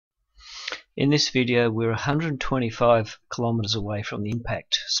In this video, we're 125 kilometers away from the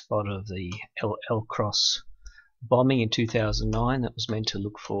impact spot of the LCROSS bombing in 2009 that was meant to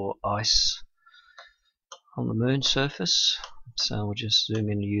look for ice on the moon surface. So we'll just zoom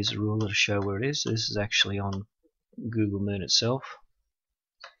in and use a ruler to show where it is. This is actually on Google Moon itself.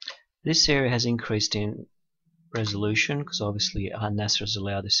 This area has increased in resolution because obviously NASA has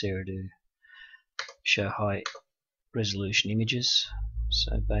allowed this area to show high resolution images.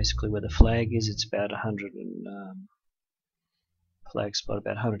 So basically where the flag is, it's about 100 and flag spot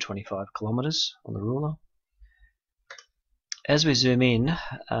about 125 kilometers on the ruler. As we zoom in,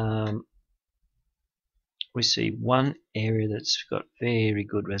 we see one area that's got very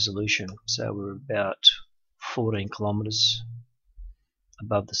good resolution. So we're about 14 kilometers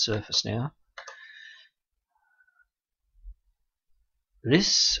above the surface now.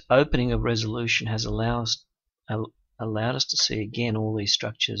 This opening of resolution has allowed us to see again all these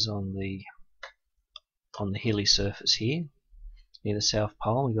structures on the hilly surface here near the South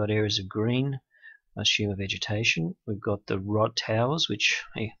Pole. We've got areas of green, I assume of vegetation. We've got the rod towers which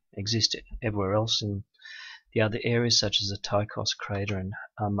exist everywhere else in the other areas, such as the Tychos crater and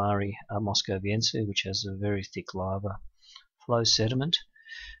Mare Moscoviense, which has a very thick lava flow sediment.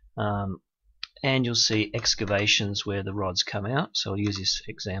 And you'll see excavations where the rods come out. So I'll use this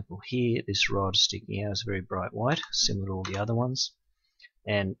example here. This rod sticking out is very bright white, similar to all the other ones,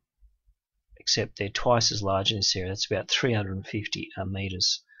 and except they're twice as large in this area. That's about 350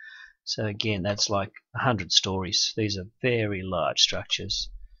 meters. So again, that's like 100 stories. These are very large structures.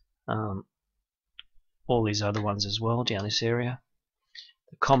 All these other ones as well down this area.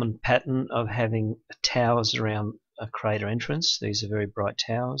 The common pattern of having towers around a crater entrance. These are very bright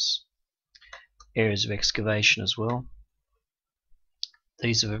towers. Areas of excavation as well.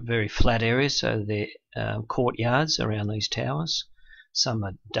 These are very flat areas, so they're courtyards around these towers. Some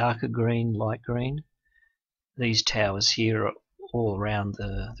are darker green, light green. These towers here are all around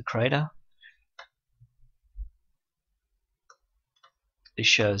the crater. This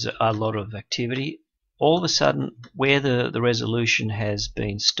shows a lot of activity. All of a sudden, where the resolution has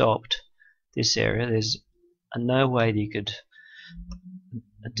been stopped, this area, there's no way that you could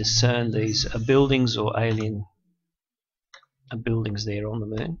discern these buildings or alien buildings there on the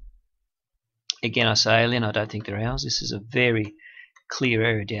moon. Again, I say alien, I don't think they're ours. This is a very clear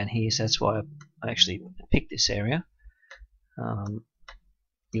area down here, so that's why I actually picked this area.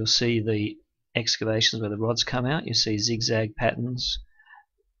 You'll see the excavations where the rods come out. You see zigzag patterns.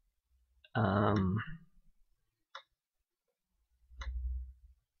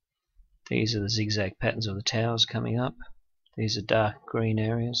 These are the zigzag patterns of the towers coming up. These are dark green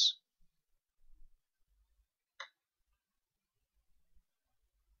areas.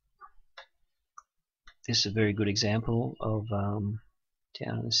 This is a very good example of down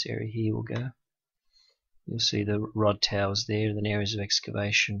in this area here we'll go. You'll see the rod towers there, then areas of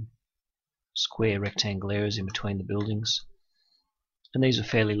excavation, square rectangle areas in between the buildings. And these are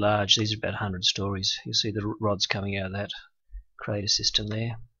fairly large. These are about 100 stories. You'll see the rods coming out of that crater system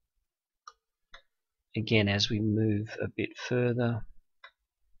there. Again, as we move a bit further,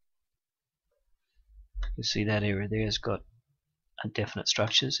 you see that area there has got definite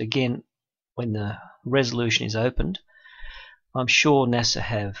structures. Again, when the resolution is opened, I'm sure NASA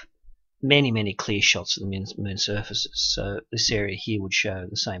have many clear shots of the moon surfaces, so this area here would show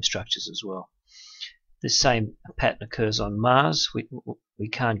the same structures as well. This same pattern occurs on Mars. We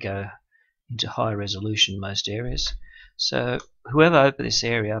can't go into high resolution in most areas. So whoever opened this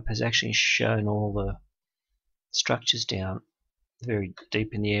area up has actually shown all the structures down very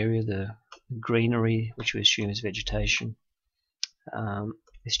deep in the area, the greenery, which we assume is vegetation.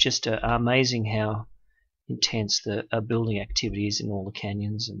 It's just amazing how intense the building activity is in all the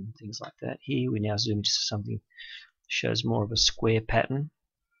canyons and things like that. Here we now zoom into something that shows more of a square pattern,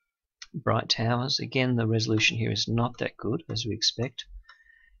 bright towers. Again, the resolution here is not that good as we expect.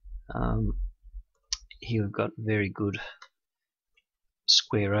 Here we've got very good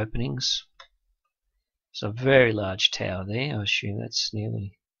square openings. So a very large tower there. I assume that's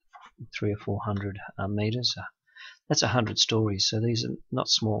nearly 300 or 400 meters. That's 100 stories, so these are not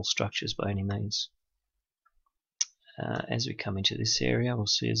small structures by any means. As we come into this area, we'll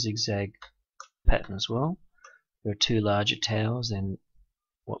see a zigzag pattern as well. There are two larger towers and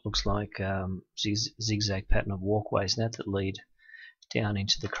what looks like zigzag pattern of walkways that lead down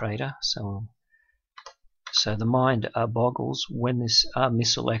into the crater. So the mind boggles when this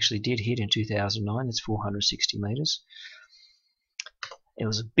missile actually did hit in 2009. It's 460 meters. It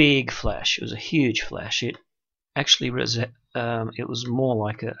was a big flash. It was a huge flash. It actually it was more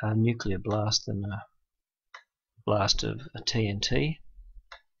like a nuclear blast than a blast of a TNT.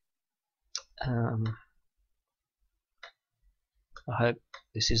 I hope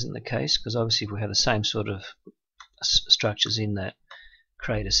this isn't the case, because obviously if we have the same sort of structures in that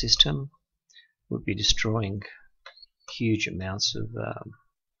crater system, we'd be destroying huge amounts of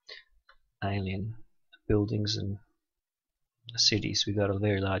alien buildings and cities. We've got a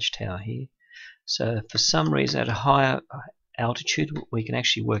very large tower here. So for some reason at a higher altitude we can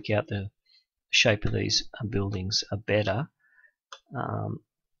actually work out the shape of these buildings better.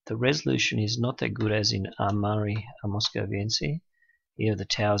 The resolution is not that good as in Mare Moscoviense. Here are the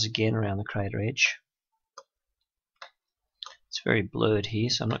towers again around the crater edge. It's very blurred here,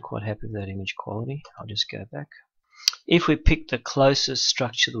 so I'm not quite happy with that image quality. I'll just go back. If we pick the closest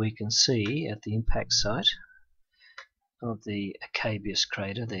structure that we can see at the impact site of the Acabius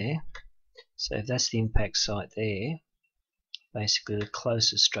crater there, so if that's the impact site there, basically the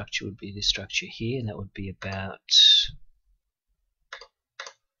closest structure would be this structure here, and that would be about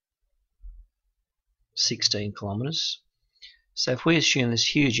 16 kilometers. So if we assume this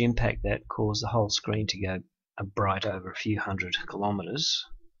huge impact that caused the whole screen to go bright over a few hundred kilometers,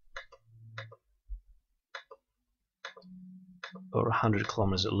 or 100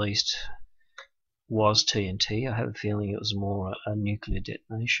 kilometers at least, was TNT, I have a feeling it was more a nuclear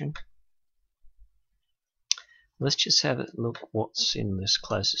detonation. Let's just have a look what's in this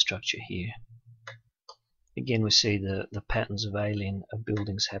closest structure here. Again, we see the patterns of alien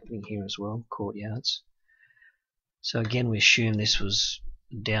buildings happening here as well, courtyards. So again, we assume this was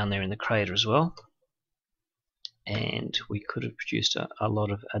down there in the crater as well, and we could have produced a lot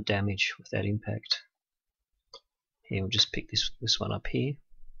of damage with that impact. Here, we'll just pick this one up here.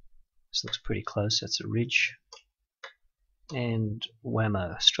 This looks pretty close. That's a ridge, and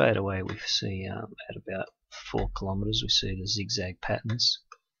whammo! Straight away we see at about 4 kilometers we see the zigzag patterns.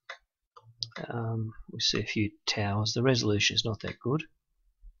 We see a few towers. The resolution is not that good.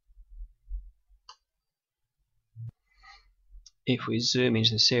 If we zoom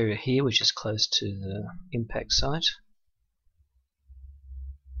into this area here, which is close to the impact site,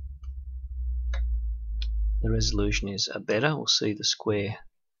 the resolution is better. We'll see the square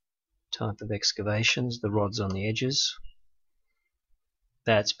type of excavations, the rods on the edges.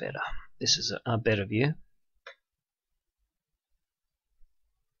 That's better. This is a better view.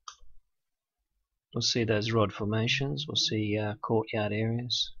 We'll see those rod formations. We'll see courtyard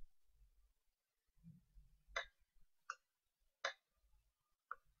areas.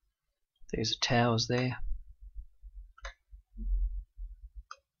 There's the towers there.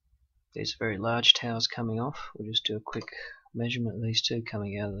 There's very large towers coming off. We'll just do a quick measurement of these two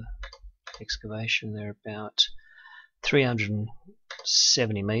coming out of the excavation. They're about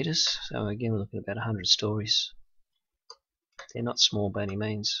 370 meters. So again, we're looking at about 100 stories. They're not small by any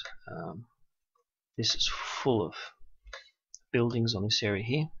means. This is full of buildings on this area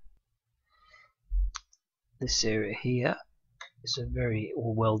here. This area here is a very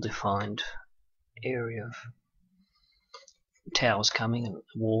well-defined area of towers coming, and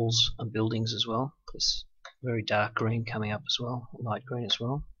walls and buildings as well. This very dark green coming up as well, light green as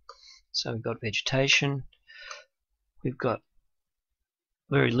well. So we've got vegetation. We've got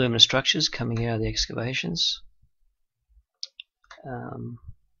very luminous structures coming out of the excavations.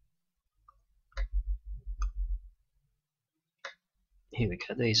 Here we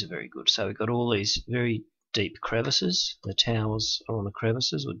go. These are very good. So we've got all these very deep crevices. The towers are on the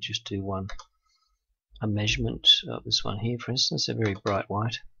crevices. We'll just do a measurement of this one here, for instance. They're very bright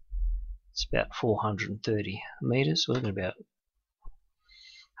white. It's about 430 meters. We're looking at about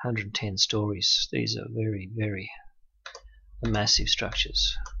 110 stories. These are very, very massive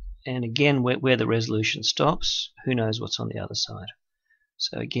structures. And again, where the resolution stops, who knows what's on the other side.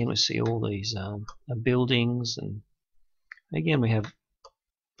 So again, we see all these buildings, and again we have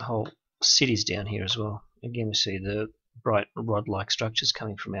whole cities down here as well. Again, we see the bright rod-like structures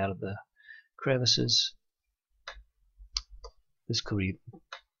coming from out of the crevices. This could be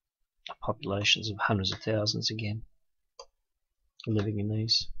populations of hundreds of thousands again living in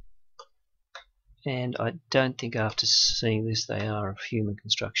these. And I don't think after seeing this they are of human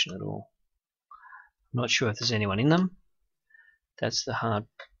construction at all. I'm not sure if there's anyone in them. That's the hard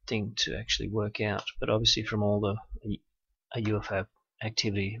thing to actually work out. But obviously from all the UFO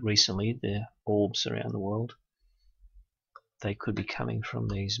activity recently, the orbs around the world, they could be coming from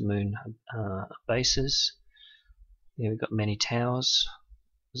these moon bases. There we've got many towers,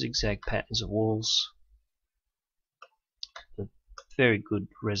 zigzag patterns of walls. The very good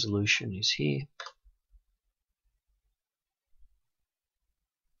resolution is here.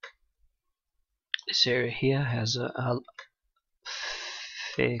 This area here has a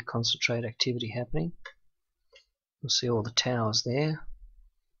fair concentrate activity happening. You'll see all the towers there.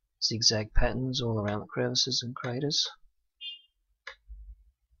 zigzag patterns all around the crevices and craters.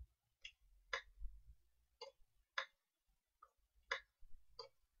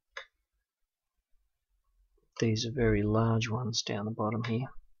 These are very large ones down the bottom here.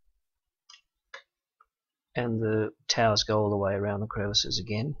 And the towers go all the way around the crevices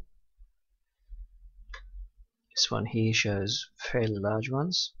again. This one here shows fairly large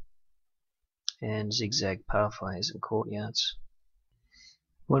ones, and zigzag pathways and courtyards.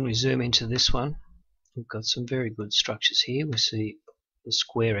 When we zoom into this one, we've got some very good structures here. We see the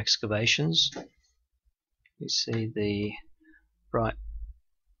square excavations. We see the bright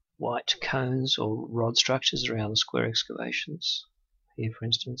white cones or rod structures around the square excavations. Here, for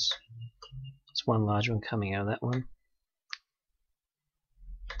instance, there's one large one coming out of that one.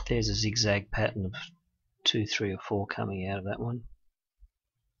 There's a zigzag pattern of 2, 3 or 4 coming out of that one.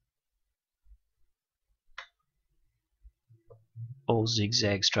 All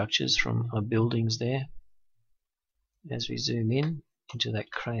zigzag structures from our buildings there. As we zoom in into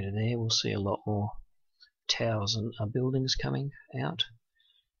that crater there, we'll see a lot more towers and buildings coming out.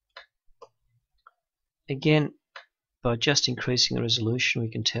 Again, by just increasing the resolution,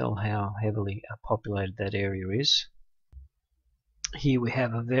 we can tell how heavily populated that area is. Here we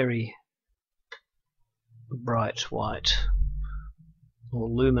have a very bright white or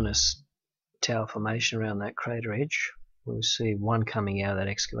luminous tower formation around that crater edge. We'll see one coming out of that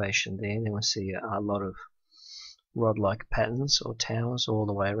excavation there. Then we'll see a lot of rod-like patterns or towers all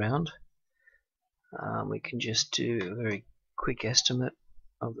the way around. We can just do a very quick estimate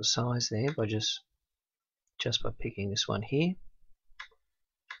of the size there by just by picking this one here.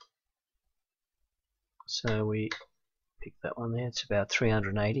 So we pick that one there. It's about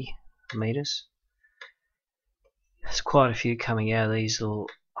 380 meters. There's quite a few coming out of these little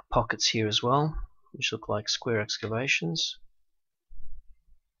pockets here as well, which look like square excavations.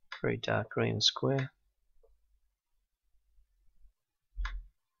 Very dark green and square.